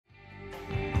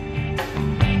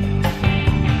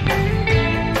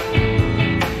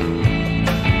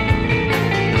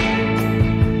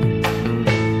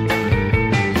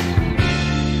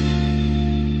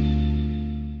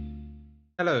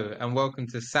Hello, and welcome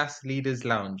to SaaS Leaders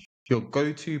Lounge, your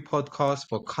go-to podcast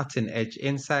for cutting-edge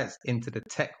insights into the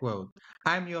tech world.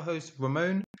 I'm your host,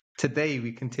 Ramon. Today,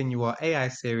 we continue our AI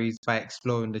series by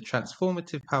exploring the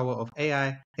transformative power of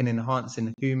AI in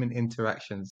enhancing human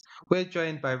interactions. We're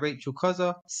joined by Rachel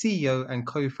Cossar, CEO and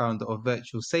co-founder of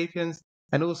Virtual Sapiens,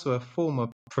 and also a former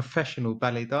professional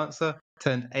ballet dancer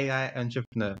turned AI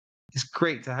entrepreneur. It's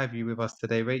great to have you with us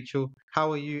today, Rachel.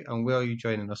 How are you, and where are you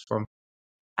joining us from?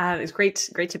 It's great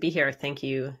to be here. Thank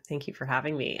you for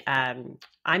having me. I'm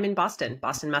in Boston,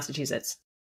 Massachusetts.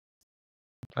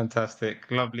 Fantastic,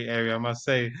 lovely area, I must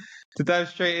say. To dive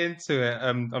straight into it,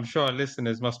 I'm sure our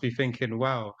listeners must be thinking,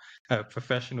 "Wow, a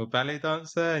professional ballet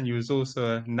dancer, and you was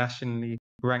also a nationally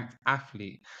ranked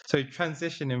athlete." So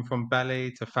transitioning from ballet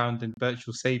to founding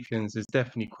Virtual Sapiens is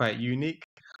definitely quite unique.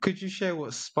 Could you share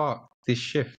what sparked this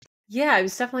shift? Yeah,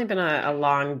 it's definitely been a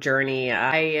long journey.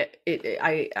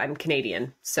 I'm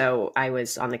Canadian, so I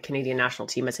was on the Canadian national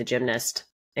team as a gymnast,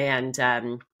 and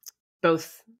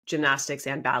both gymnastics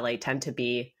and ballet tend to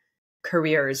be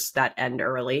careers that end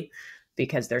early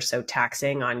because they're so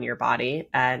taxing on your body.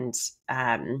 And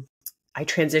I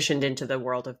transitioned into the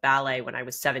world of ballet when I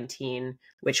was 17,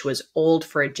 which was old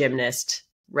for a gymnast,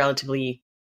 relatively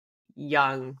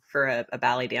young for a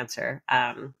ballet dancer.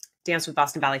 Danced with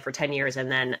Boston Ballet for 10 years,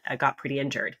 and then I got pretty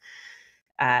injured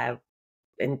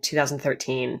in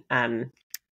 2013.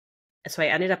 So I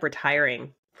ended up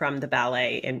retiring from the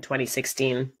ballet in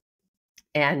 2016.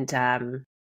 And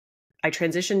I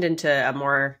transitioned into a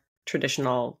more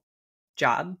traditional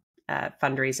job,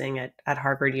 fundraising at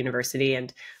Harvard University,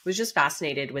 and was just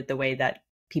fascinated with the way that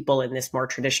people in this more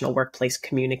traditional workplace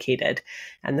communicated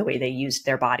and the way they used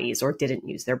their bodies or didn't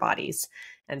use their bodies.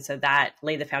 And so that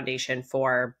laid the foundation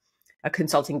for a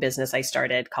consulting business I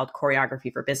started called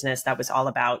Choreography for Business that was all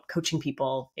about coaching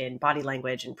people in body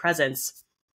language and presence.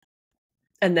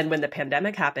 And then when the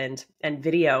pandemic happened and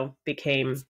video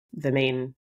became the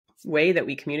main way that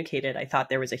we communicated, I thought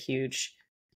there was a huge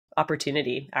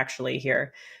opportunity actually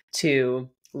here to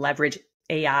leverage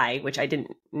AI, which I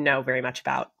didn't know very much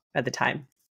about at the time,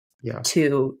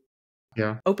 to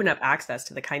open up access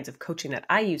to the kinds of coaching that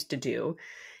I used to do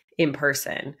in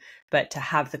person, but to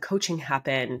have the coaching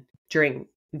happen during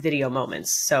video moments,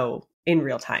 so in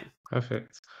real time.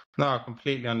 Perfect. No, I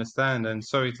completely understand, and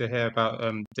sorry to hear about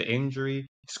the injury.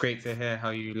 It's great to hear how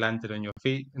you landed on your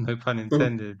feet, no pun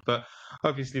intended. But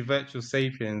obviously, Virtual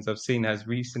Sapiens, I've seen, has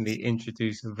recently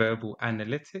introduced verbal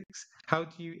analytics. How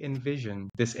do you envision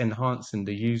this enhancing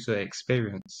the user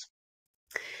experience?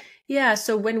 Yeah,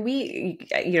 so when we,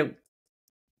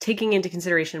 taking into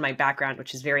consideration my background,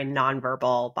 which is very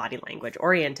nonverbal body language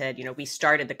oriented, we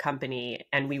started the company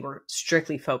and we were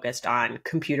strictly focused on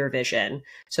computer vision.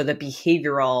 So the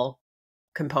behavioral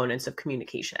components of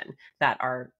communication that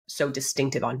are so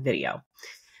distinctive on video,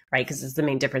 right? Because it's the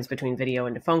main difference between video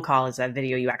and a phone call is that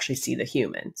video, you actually see the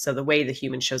human. So the way the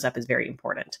human shows up is very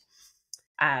important.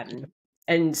 And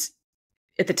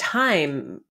at the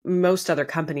time, most other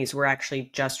companies were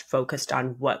actually just focused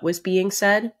on what was being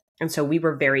said. And so we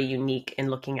were very unique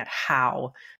in looking at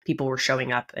how people were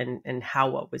showing up and how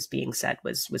what was being said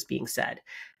was being said,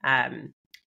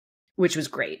 which was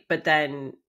great. But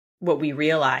then what we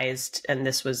realized, and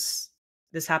this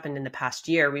happened in the past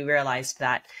year, we realized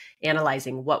that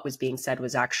analyzing what was being said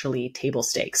was actually table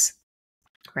stakes,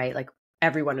 right? Like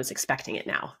everyone was expecting it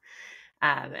now.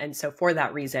 And so for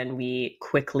that reason, we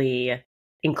quickly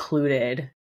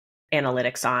included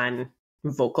analytics on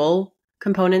vocal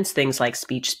components, things like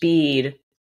speech speed,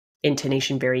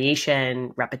 intonation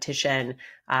variation, repetition,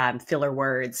 filler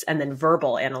words, and then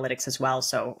verbal analytics as well.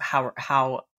 So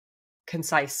how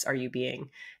concise are you being?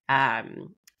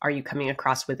 Are you coming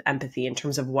across with empathy in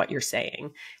terms of what you're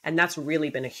saying? And that's really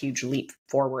been a huge leap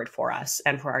forward for us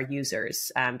and for our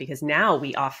users, because now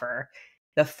we offer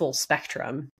the full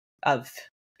spectrum of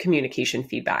communication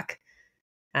feedback,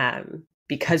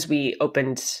 because we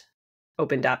opened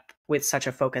up with such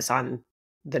a focus on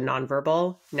the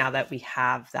nonverbal. Now that we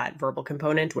have that verbal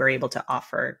component, we're able to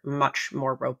offer much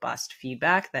more robust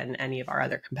feedback than any of our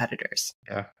other competitors.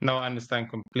 Yeah, no, I understand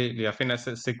completely. I think that's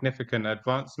a significant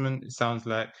advancement. It sounds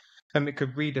like it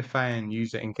could redefine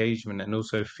user engagement and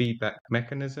also feedback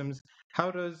mechanisms. How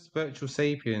does Virtual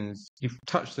Sapiens, you've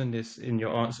touched on this in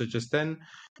your answer just then,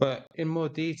 but in more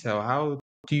detail, how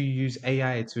do you use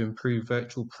AI to improve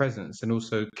virtual presence and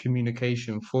also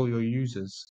communication for your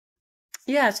users?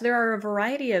 Yeah, so there are a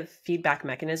variety of feedback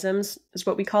mechanisms, is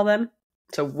what we call them.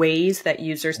 So ways that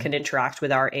users can interact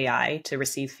with our AI to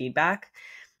receive feedback.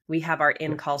 We have our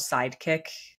in-call sidekick,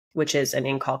 which is an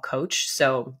in-call coach.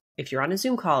 So if you're on a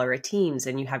Zoom call or a Teams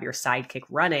and you have your sidekick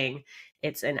running,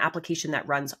 It's an application that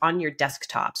runs on your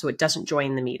desktop, so it doesn't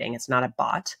join the meeting. It's not a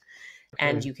bot.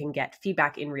 And Okay. you can get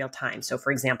feedback in real time. So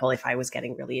for example, if I was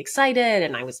getting really excited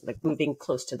and I was like moving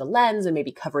close to the lens and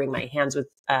maybe covering my hands with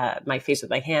my face with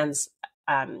my hands,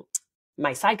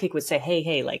 my sidekick would say,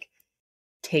 hey, like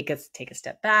take a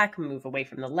step back, move away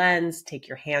from the lens, take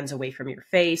your hands away from your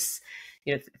face,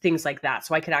 things like that.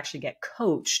 So I could actually get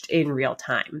coached in real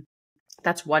time.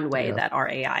 That's one way Yeah. that our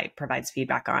AI provides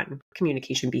feedback on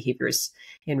communication behaviors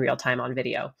in real time on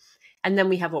video. And then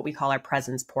we have what we call our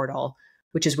presence portal,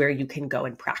 which is where you can go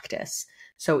and practice.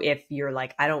 So if you're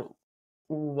like, I don't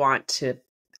want to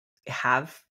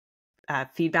have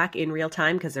feedback in real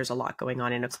time because there's a lot going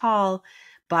on in a call,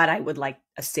 but I would like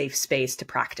a safe space to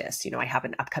practice. I have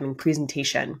an upcoming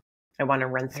presentation. I want to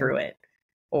run through it.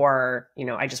 Or,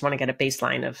 I just want to get a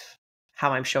baseline of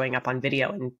how I'm showing up on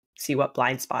video and see what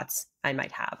blind spots I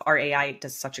might have. Our AI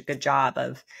does such a good job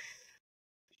of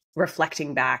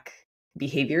reflecting back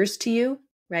behaviors to you,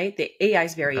 right? The AI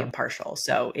is very impartial.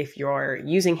 So if you're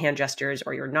using hand gestures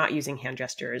or you're not using hand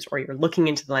gestures, or you're looking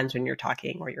into the lens when you're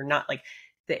talking, or you're not, like,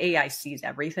 the AI sees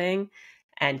everything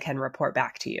and can report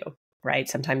back to you, right?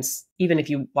 Sometimes even if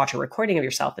you watch a recording of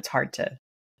yourself, it's hard to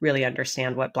really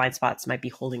understand what blind spots might be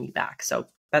holding you back. So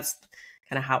that's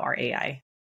kind of how our AI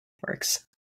works.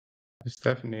 It's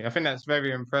definitely. I think that's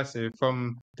very impressive.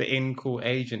 From the in-call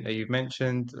agent that you've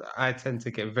mentioned, I tend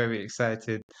to get very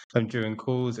excited during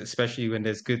calls, especially when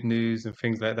there's good news and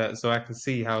things like that. So I can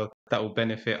see how that will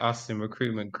benefit us in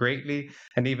recruitment greatly.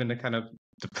 And even the kind of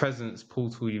the presence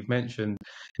portal you've mentioned,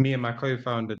 me and my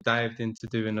co-founder dived into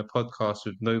doing a podcast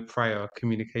with no prior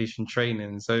communication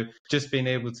training. So just being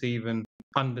able to even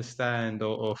understand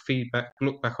or feedback,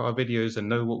 look back at our videos and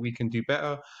know what we can do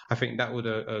better, I think that would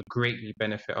greatly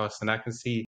benefit us, and I can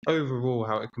see overall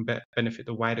how it can benefit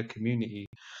the wider community.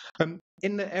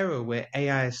 In the era where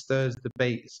AI stirs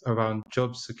debates around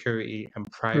job security and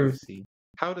Mm. privacy,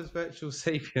 how does Virtual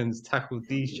Sapiens tackle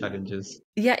these challenges?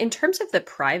 Yeah, in terms of the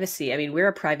privacy, I mean, we're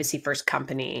a privacy first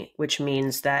company, which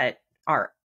means that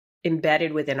our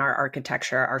embedded within our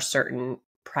architecture are certain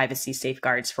privacy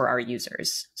safeguards for our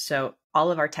users. So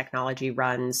all of our technology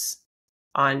runs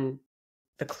on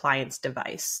the client's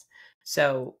device.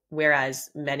 So whereas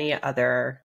many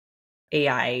other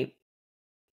AI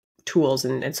tools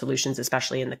and solutions,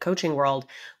 especially in the coaching world,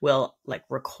 will like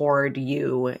record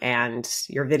you and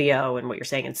your video and what you're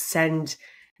saying and send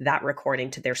that recording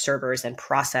to their servers and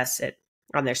process it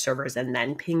on their servers and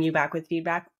then ping you back with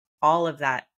feedback. All of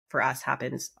that for us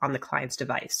happens on the client's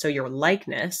device. So your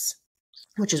likeness,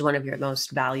 which is one of your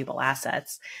most valuable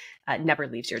assets, never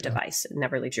leaves your device, it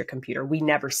never leaves your computer. We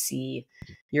never see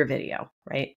your video,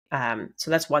 right?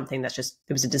 So that's one thing that's just,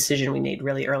 it was a decision we made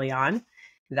really early on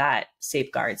that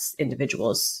safeguards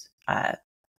individuals'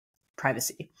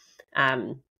 privacy.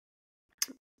 And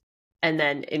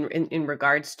then in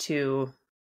regards to,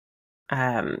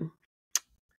 what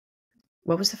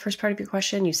was the first part of your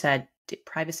question? You said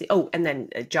privacy. Oh, and then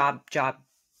job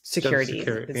security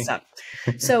and stuff.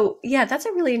 So yeah, that's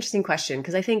a really interesting question,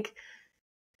 because I think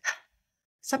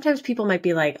sometimes people might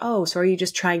be like, oh, so are you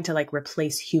just trying to like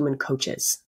replace human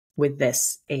coaches with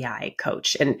this AI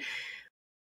coach? And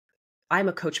I'm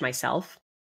a coach myself.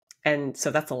 And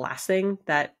so that's the last thing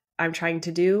that I'm trying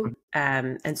to do.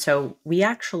 And so we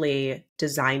actually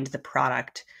designed the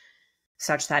product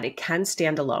such that it can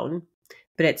stand alone,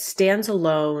 but it stands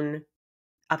alone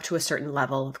up to a certain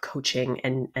level of coaching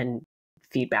and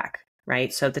feedback,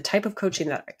 right? So the type of coaching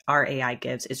that our AI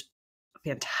gives is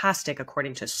fantastic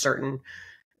according to certain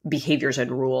behaviors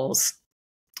and rules.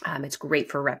 It's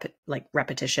great for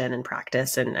repetition and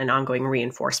practice and ongoing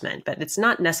reinforcement, but it's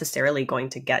not necessarily going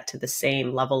to get to the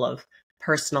same level of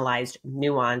personalized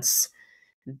nuance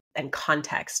and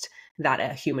context that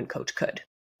a human coach could.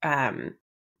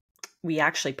 We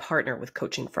actually partner with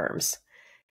coaching firms,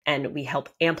 and we help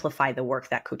amplify the work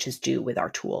that coaches do with our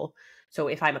tool. So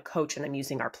if I'm a coach and I'm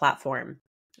using our platform,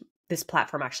 this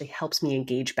platform actually helps me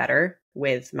engage better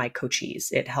with my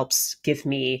coachees. It helps give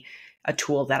me a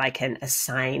tool that I can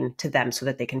assign to them so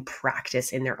that they can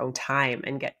practice in their own time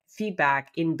and get feedback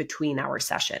in between our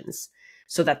sessions,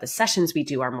 so that the sessions we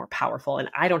do are more powerful. And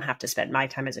I don't have to spend my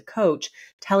time as a coach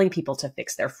telling people to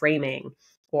fix their framing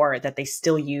or that they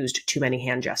still used too many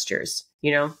hand gestures,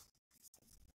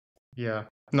 Yeah,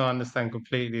 no, I understand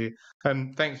completely.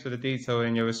 Thanks for the detail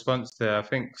in your response there. I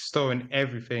think storing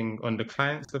everything on the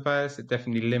client's device, it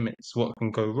definitely limits what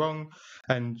can go wrong.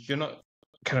 And you're not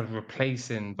kind of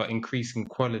replacing but increasing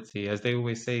quality. As they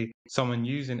always say, someone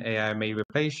using AI may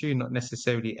replace you, not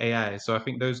necessarily AI. So I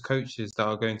think those coaches that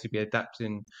are going to be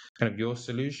adapting kind of your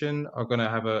solution are going to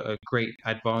have a great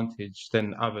advantage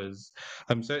than others.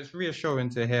 So it's reassuring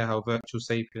to hear how Virtual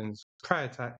Sapiens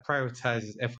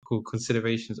prioritizes ethical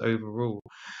considerations overall.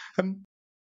 Um,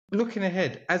 Looking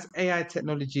ahead, as AI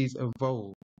technologies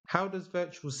evolve, how does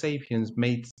Virtual Sapiens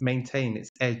maintain its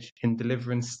edge in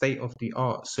delivering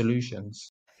state-of-the-art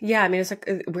solutions? Yeah, I mean, it's like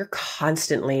we're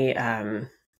constantly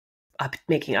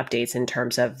making updates in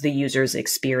terms of the user's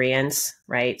experience,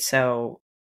 right? So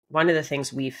one of the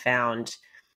things we found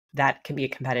that can be a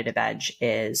competitive edge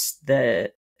is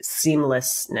the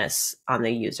seamlessness on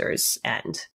the user's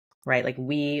end, right? Like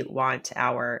we want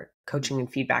our coaching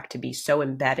and feedback to be so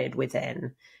embedded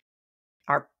within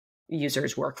our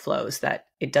users' workflows that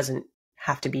it doesn't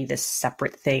have to be this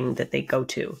separate thing that they go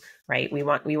to, right? We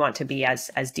want to be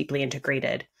as deeply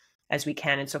integrated as we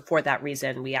can, and so for that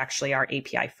reason, we actually are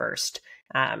API first,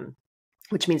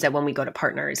 which means that when we go to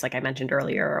partners, like I mentioned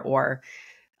earlier, or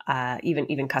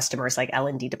even customers like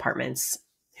L&D departments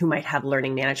who might have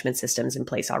learning management systems in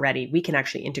place already, we can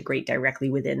actually integrate directly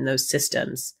within those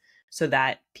systems so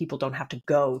that people don't have to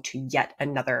go to yet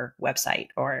another website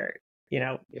or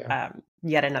Yeah.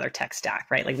 yet another tech stack,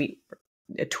 right? Like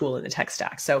a tool in the tech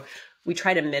stack. So we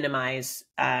try to minimize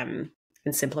and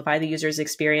simplify the user's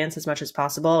experience as much as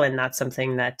possible, and that's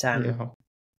something that Yeah.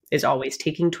 is always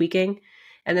taking tweaking.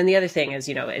 And then the other thing is,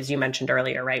 as you mentioned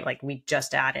earlier, right? Like we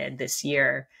just added this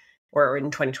year or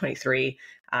in 2023,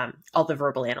 all the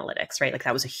verbal analytics, right? Like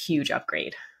that was a huge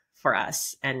upgrade for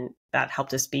us. And that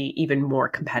helped us be even more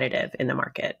competitive in the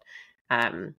market.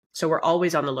 So we're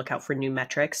always on the lookout for new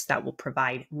metrics that will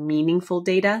provide meaningful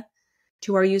data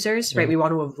to our users, right? Yeah. We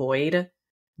want to avoid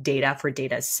data for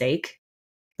data's sake.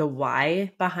 The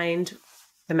why behind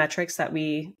the metrics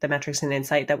and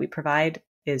insight that we provide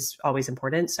is always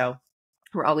important. So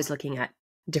we're always looking at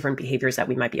different behaviors that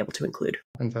we might be able to include.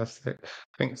 Fantastic.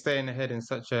 I think staying ahead in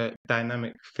such a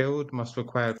dynamic field must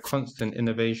require constant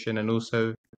innovation and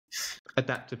also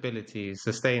adaptability.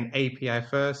 So staying API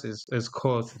first is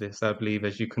core to this, I believe,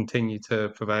 as you continue to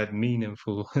provide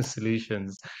meaningful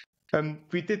solutions.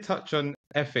 We did touch on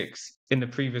ethics in the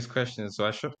previous question, so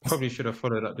I probably should have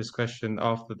followed up this question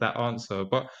after that answer.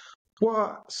 But what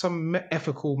are some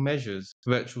ethical measures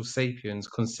Virtual Sapiens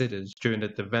considers during the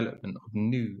development of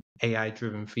new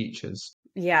AI-driven features?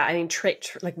 Yeah, I mean,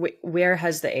 where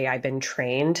has the AI been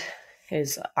trained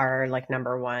is our like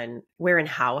number one. Where and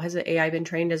how has the AI been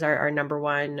trained is our number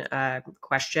one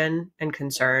question and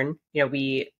concern.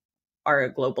 We are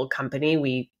a global company.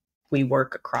 We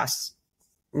work across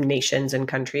nations and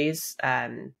countries,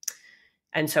 and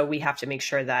so we have to make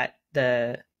sure that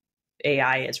the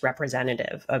AI is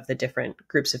representative of the different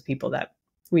groups of people that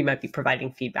we might be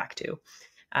providing feedback to.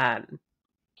 Um,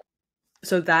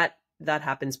 so that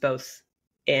happens both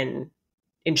in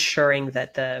ensuring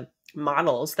that the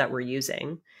models that we're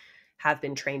using have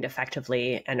been trained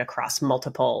effectively and across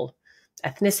multiple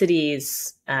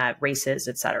ethnicities, races,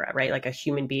 et cetera, right? Like a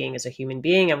human being is a human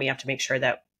being, and we have to make sure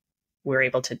that we're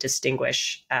able to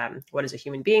distinguish what is a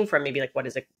human being from maybe like what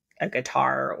is a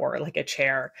guitar or like a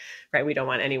chair, right? We don't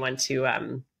want anyone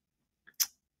to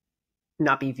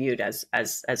not be viewed as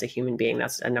a human being.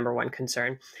 That's a number one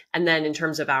concern. And then in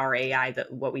terms of our AI,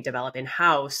 what we develop in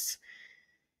house,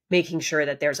 making sure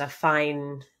that there's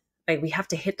we have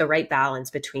to hit the right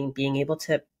balance between being able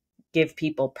to give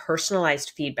people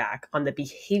personalized feedback on the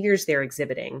behaviors they're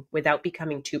exhibiting without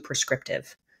becoming too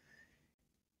prescriptive,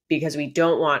 because we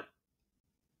don't want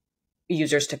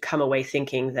users to come away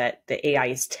thinking that the AI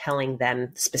is telling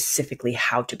them specifically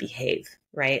how to behave,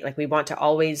 right? Like we want to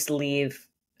always leave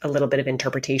a little bit of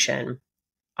interpretation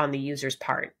on the user's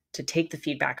part to take the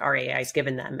feedback our AI has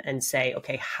given them and say,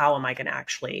 okay, how am I going to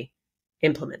actually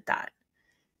implement that?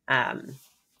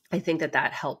 I think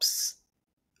that helps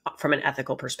from an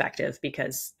ethical perspective,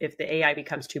 because if the AI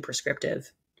becomes too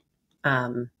prescriptive,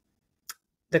 the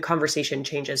conversation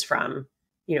changes from,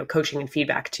 coaching and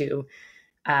feedback to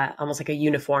almost like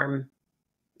a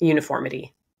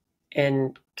uniformity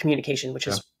in communication, which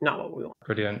is not what we want.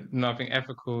 Brilliant. No, I think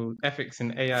ethics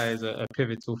in AI is a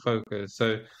pivotal focus.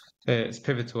 So it's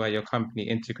pivotal how your company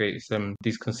integrates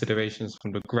these considerations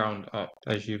from the ground up,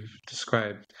 as you've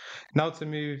described. Now to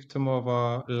move to more of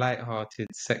our light-hearted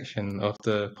section of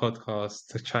the podcast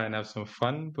to try and have some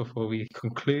fun before we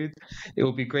conclude. It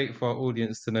will be great for our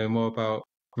audience to know more about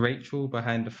Rachel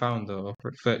behind the founder of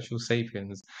Virtual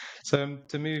Sapiens. So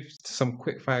to move to some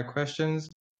quickfire questions,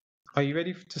 are you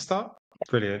ready to start?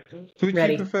 Brilliant. Would you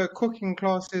Ready? prefer cooking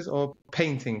classes or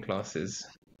painting classes?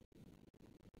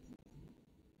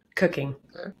 Cooking.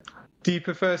 Do you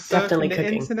prefer Definitely surfing the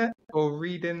cooking. internet or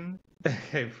reading?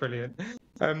 Okay, brilliant.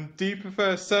 Do you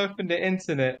prefer surfing the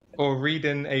internet or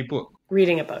reading a book?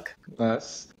 Reading a book.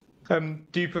 Nice.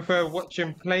 Do you prefer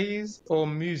watching plays or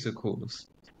musicals?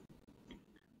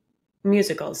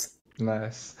 Musicals.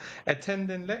 Nice.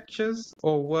 Attending lectures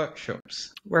or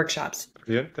workshops? Workshops.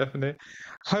 Brilliant, definitely.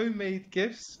 Homemade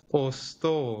gifts or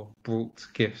store-bought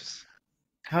gifts?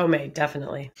 Homemade,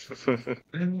 definitely.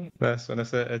 That's one.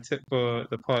 That's a tip for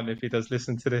the partner if he does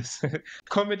listen to this.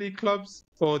 Comedy clubs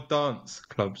or dance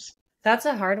clubs? That's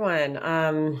a hard one.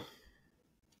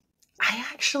 I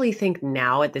actually think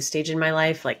now at this stage in my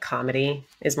life, like comedy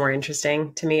is more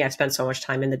interesting to me. I've spent so much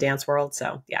time in the dance world.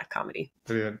 So yeah, comedy.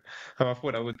 Brilliant. I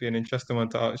thought that would be an interesting one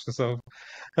to ask yourself.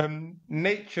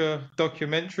 Nature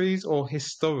documentaries or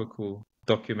historical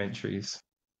documentaries?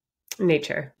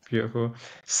 Nature. Beautiful.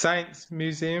 Science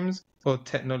museums or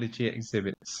technology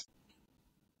exhibits?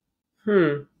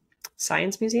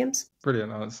 Science museums?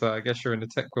 Brilliant answer. I guess you're in the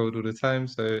tech world all the time,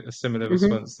 so a similar Hmm.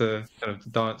 response to kind of the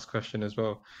dance question as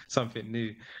well. Something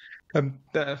new.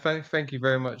 Thank you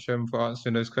very much for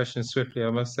answering those questions swiftly, I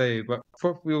must say. But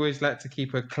we always like to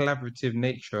keep a collaborative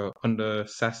nature on the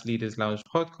SaaS Leaders Lounge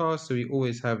podcast. So we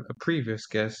always have a previous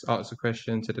guest ask a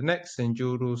question to the next, and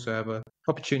you'll also have an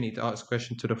opportunity to ask a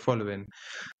question to the following.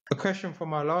 A question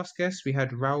from our last guest, we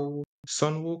had Raoul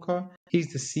Sonwalker.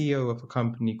 He's the CEO of a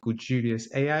company called Julius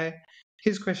AI.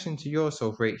 His question to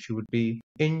yourself, Rachel, would be,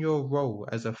 in your role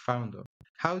as a founder,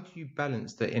 how do you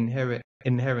balance the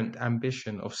inherent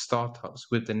ambition of startups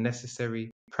with the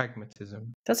necessary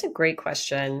pragmatism? That's a great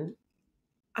question.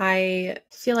 I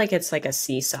feel like it's like a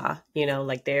seesaw,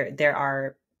 like there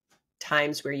are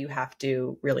times where you have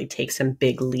to really take some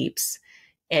big leaps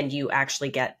and you actually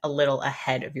get a little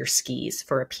ahead of your skis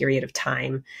for a period of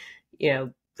time.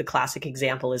 The classic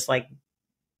example is like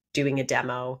doing a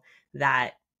demo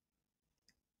that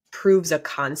proves a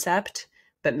concept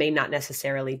but may not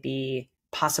necessarily be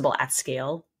possible at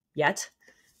scale yet,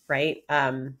 right?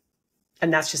 And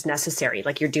that's just necessary.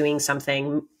 Like you're doing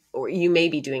something, or you may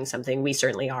be doing something, we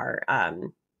certainly are,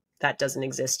 that doesn't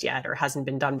exist yet or hasn't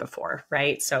been done before,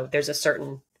 right? So there's a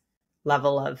certain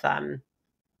level of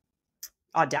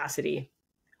audacity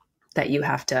that you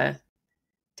have to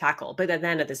tackle. But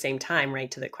then at the same time, right,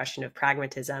 to the question of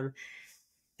pragmatism,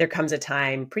 there comes a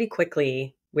time pretty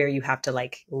quickly where you have to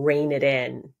like rein it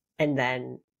in and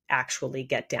then actually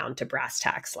get down to brass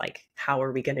tacks. Like, how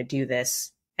are we going to do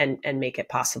this and make it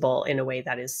possible in a way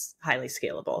that is highly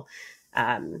scalable?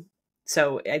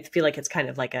 So I feel like it's kind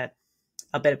of like a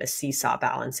bit of a seesaw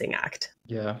balancing act.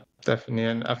 Yeah, definitely.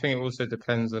 And I think it also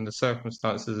depends on the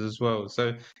circumstances as well.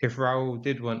 So if Raul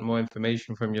did want more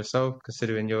information from yourself,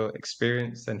 considering your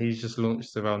experience, and he's just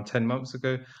launched around 10 months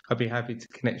ago, I'd be happy to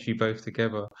connect you both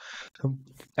together. On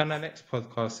our next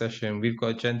podcast session, we've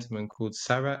got a gentleman called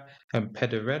Sarat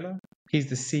Pederella. He's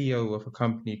the CEO of a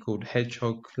company called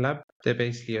Hedgehog Lab. They're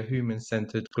basically a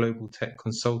human-centered global tech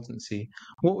consultancy.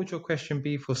 What would your question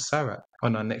be for Sarat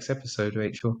on our next episode,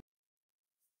 Rachel?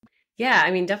 Yeah,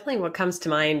 I mean, definitely what comes to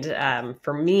mind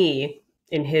for me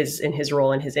in his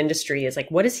role in his industry is like,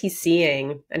 what is he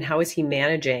seeing and how is he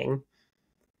managing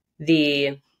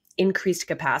the increased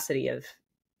capacity of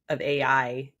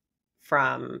AI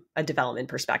from a development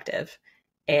perspective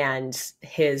and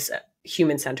his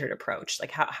human centered approach?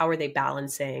 Like, how are they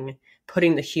balancing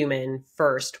putting the human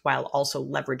first while also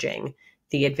leveraging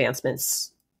the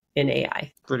advancements in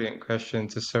AI? Brilliant question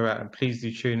to Surat, and please do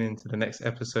tune in to the next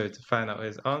episode to find out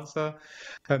his answer.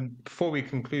 Before we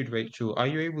conclude, Rachel, are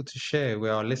you able to share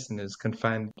where our listeners can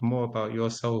find more about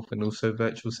yourself and also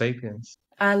Virtual Sapiens?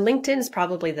 LinkedIn is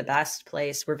probably the best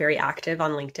place. We're very active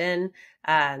on LinkedIn.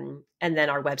 And then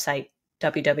our website,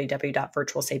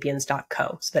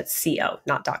 www.virtualsapiens.co. So that's co,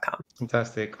 not .com.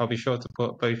 Fantastic. I'll be sure to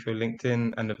put both your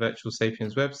LinkedIn and the Virtual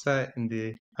Sapiens website in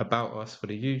the About Us for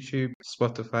the YouTube,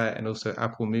 Spotify, and also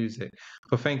Apple Music.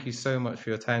 But thank you so much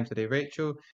for your time today,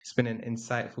 Rachel. It's been an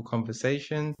insightful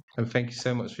conversation, and thank you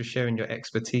so much for sharing your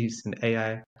expertise in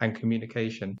AI and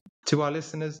communication. To our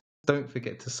listeners, don't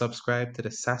forget to subscribe to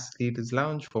the SaaS Leaders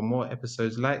Lounge for more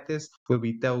episodes like this, where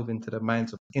we delve into the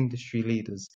minds of industry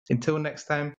leaders. Until next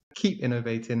time, keep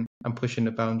innovating and pushing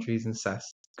the boundaries in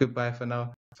SaaS. Goodbye for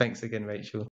now. Thanks again,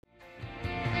 Rachel.